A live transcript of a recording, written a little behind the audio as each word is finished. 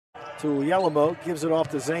to Yellamo, gives it off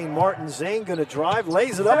to Zane Martin. Zane gonna drive,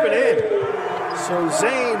 lays it up and in. So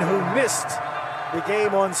Zane, who missed the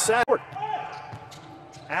game on Saturday.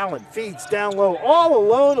 Allen feeds down low, all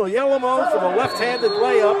alone. Yellamo for the left-handed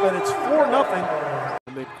layup, and it's 4-0.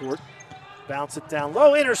 Midcourt, bounce it down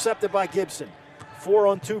low, intercepted by Gibson.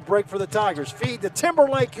 4-on-2 break for the Tigers. Feed to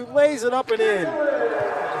Timberlake, who lays it up and in.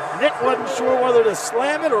 Nick wasn't sure whether to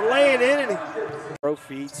slam it or lay it in, and he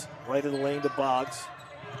feeds right in the lane to Boggs.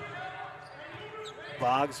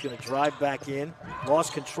 Boggs going to drive back in.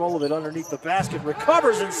 Lost control of it underneath the basket.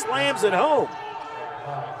 Recovers and slams it home.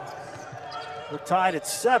 We're tied at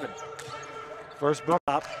 7. First buck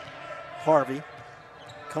up. Harvey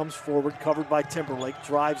comes forward, covered by Timberlake.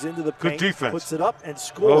 Drives into the paint. Good defense. Puts it up and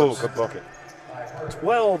scores. Oh, good bucket.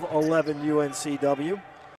 12-11 UNCW.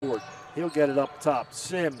 He'll get it up top.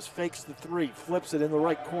 Sims fakes the three. Flips it in the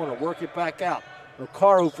right corner. Work it back out.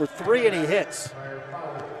 Okaru for 3 and he hits.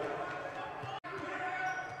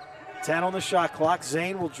 10 on the shot clock.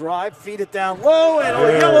 Zane will drive, feed it down low, and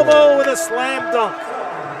Yellamo with a slam dunk.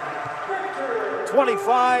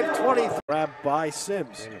 25-23. Grabbed by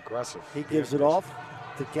Sims. Being aggressive. He gives it off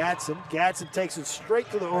to Gadsden. Gadsden takes it straight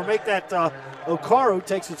to the, or make that Okaru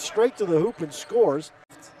takes it straight to the hoop and scores.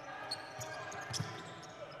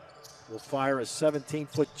 Will fire a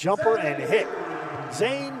 17-foot jumper and hit.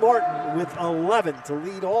 Zane Martin with 11 to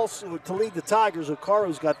lead the Tigers.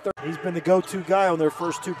 Okaru's got 30. He's been the go-to guy on their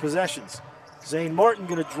first 2 possessions. Zane Martin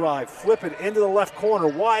going to drive, flip it into the left corner,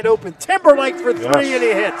 wide open. Timberlake for 3 and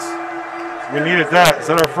he hits. We needed that. Is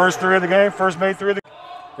that our first 3 of the game? First made 3 of the game?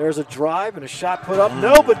 There's a drive and a shot put up.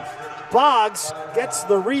 No, but Boggs gets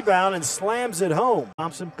the rebound and slams it home.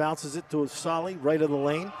 Thompson bounces it to a Solly right of the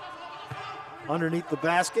lane. Underneath the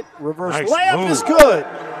basket, reverse layup is good.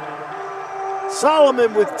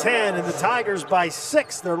 Solomon with 10 and the Tigers by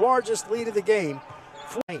 6, their largest lead of the game.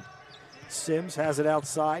 Sims has it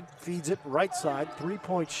outside, feeds it right side.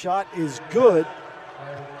 3-point shot is good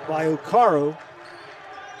by Okaru.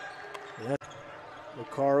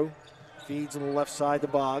 Okaru feeds on the left side to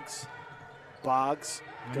Boggs. Boggs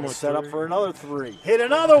going to set up for another 3. Hit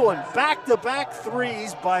another one. Back-to-back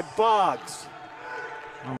threes by Boggs.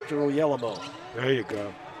 Yellamo. There you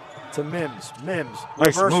go. To Mims. Mims.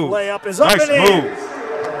 Nice Reverse move. layup is up Nice and in. move.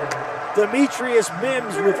 Demetrius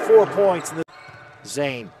Mims with 4 points.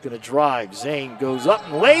 Zane going to drive. Zane goes up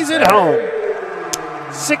and lays it home.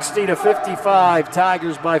 60-55.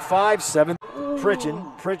 Tigers by 5. 7.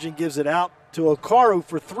 Pridgeon gives it out to Okaru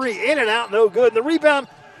for 3. In and out, no good. And the rebound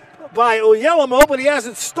by Yellamo, but he has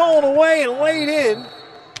it stolen away and laid in.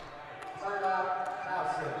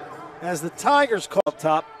 As the Tigers call up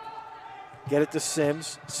top, get it to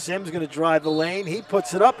Sims. Sims going to drive the lane. He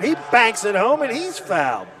puts it up. He banks it home, and he's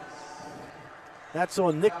fouled. That's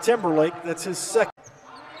on Nick Timberlake. That's his second.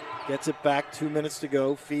 Gets it back. 2 minutes to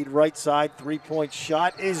go. Feed right side. 3-point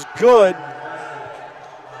shot is good.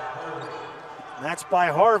 That's by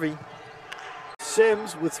Harvey.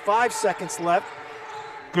 Sims with 5 seconds left.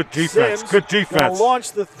 Good defense. Sims Good defense. Gonna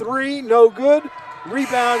launch the 3. No good.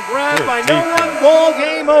 Rebound grab by no one. Ball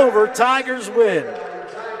game over. Tigers win.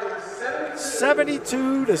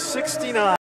 72-69.